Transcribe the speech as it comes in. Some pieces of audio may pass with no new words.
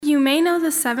may know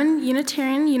the 7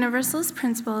 Unitarian Universalist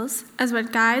principles as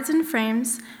what guides and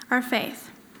frames our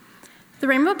faith. The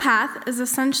rainbow path is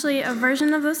essentially a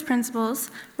version of those principles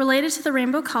related to the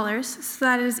rainbow colors so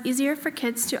that it is easier for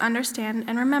kids to understand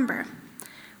and remember.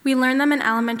 We learn them in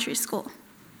elementary school.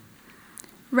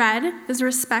 Red is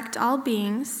respect all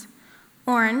beings.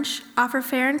 Orange, offer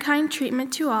fair and kind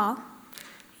treatment to all.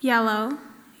 Yellow,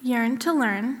 yearn to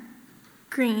learn.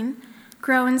 Green,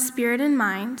 grow in spirit and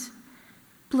mind.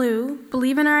 Blue,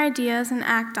 believe in our ideas and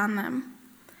act on them.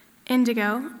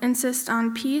 Indigo, insist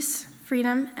on peace,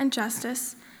 freedom, and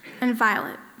justice. And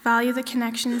violet, value the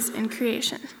connections in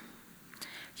creation.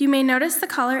 You may notice the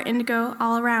color indigo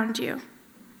all around you.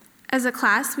 As a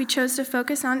class, we chose to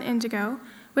focus on indigo,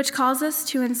 which calls us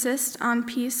to insist on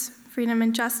peace, freedom,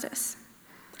 and justice.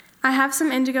 I have some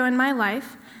indigo in my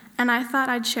life, and I thought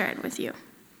I'd share it with you.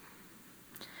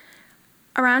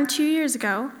 Around 2 years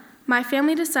ago, my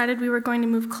family decided we were going to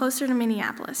move closer to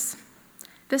Minneapolis.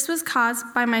 This was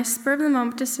caused by my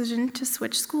spur-of-the-moment decision to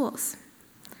switch schools.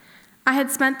 I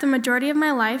had spent the majority of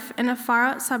my life in a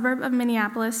far-out suburb of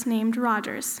Minneapolis named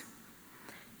Rogers.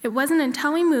 It wasn't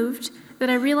until we moved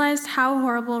that I realized how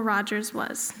horrible Rogers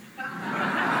was.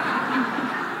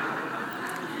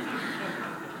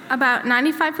 About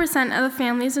 95% of the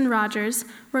families in Rogers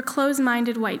were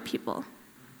closed-minded white people.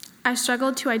 I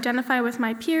struggled to identify with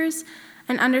my peers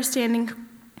and understanding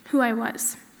who I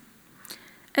was.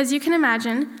 As you can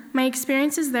imagine, my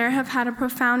experiences there have had a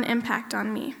profound impact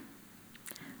on me.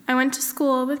 I went to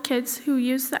school with kids who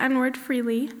used the N-word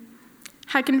freely,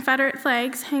 had Confederate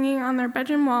flags hanging on their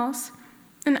bedroom walls,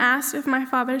 and asked if my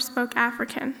father spoke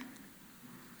African.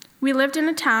 We lived in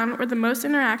a town where the most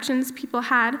interactions people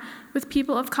had with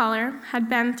people of color had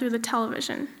been through the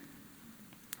television.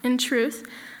 In truth,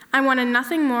 I wanted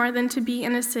nothing more than to be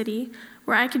in a city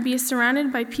where I could be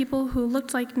surrounded by people who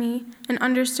looked like me and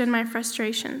understood my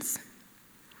frustrations.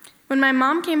 When my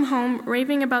mom came home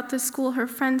raving about the school her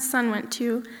friend's son went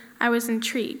to, I was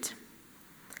intrigued.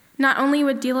 Not only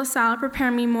would De La Salle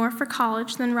prepare me more for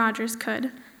college than Rogers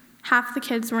could, half the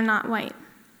kids were not white.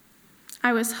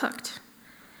 I was hooked.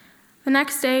 The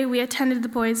next day, we attended the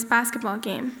boys' basketball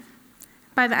game.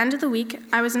 By the end of the week,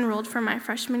 I was enrolled for my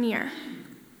freshman year.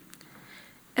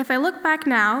 If I look back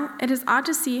now, it is odd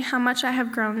to see how much I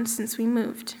have grown since we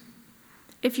moved.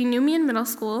 If you knew me in middle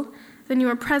school, then you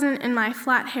were present in my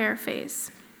flat hair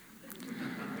phase.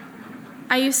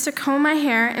 I used to comb my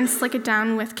hair and slick it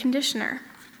down with conditioner.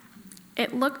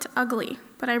 It looked ugly,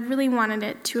 but I really wanted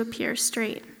it to appear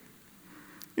straight.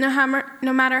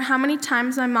 No matter how many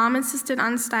times my mom insisted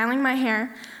on styling my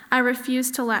hair, I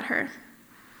refused to let her.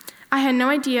 I had no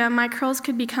idea my curls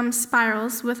could become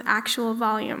spirals with actual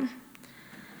volume.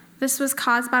 This was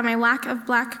caused by my lack of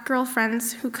black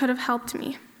girlfriends who could have helped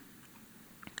me.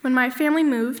 When my family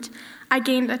moved, I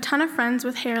gained a ton of friends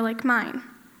with hair like mine.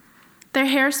 Their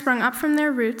hair sprung up from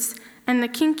their roots, and the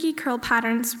kinky curl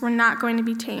patterns were not going to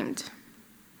be tamed.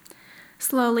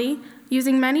 Slowly,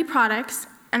 using many products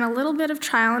and a little bit of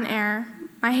trial and error,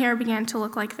 my hair began to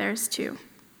look like theirs too.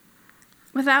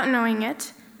 Without knowing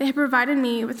it, they had provided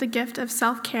me with the gift of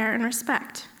self-care and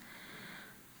respect.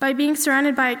 By being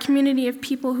surrounded by a community of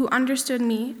people who understood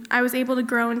me, I was able to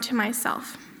grow into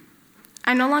myself.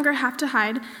 I no longer have to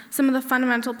hide some of the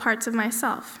fundamental parts of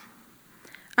myself.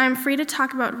 I am free to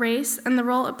talk about race and the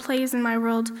role it plays in my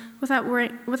world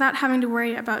without having to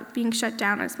worry about being shut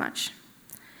down as much.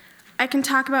 I can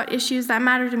talk about issues that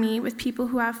matter to me with people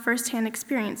who have firsthand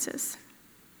experiences.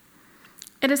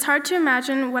 It is hard to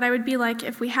imagine what I would be like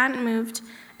if we hadn't moved,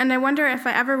 and I wonder if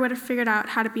I ever would have figured out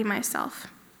how to be myself.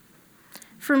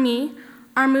 For me,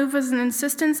 our move was an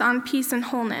insistence on peace and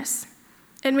wholeness.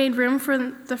 It made room for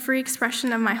the free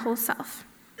expression of my whole self,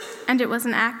 and it was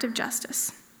an act of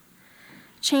justice.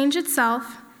 Change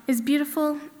itself is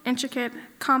beautiful, intricate,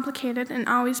 complicated, and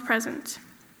always present.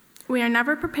 We are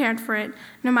never prepared for it,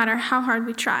 no matter how hard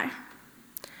we try.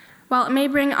 While it may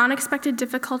bring unexpected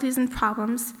difficulties and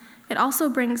problems, it also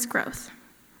brings growth.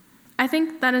 I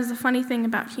think that is the funny thing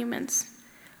about humans.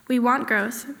 We want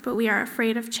growth, but we are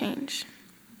afraid of change.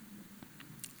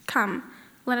 Come,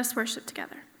 let us worship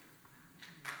together.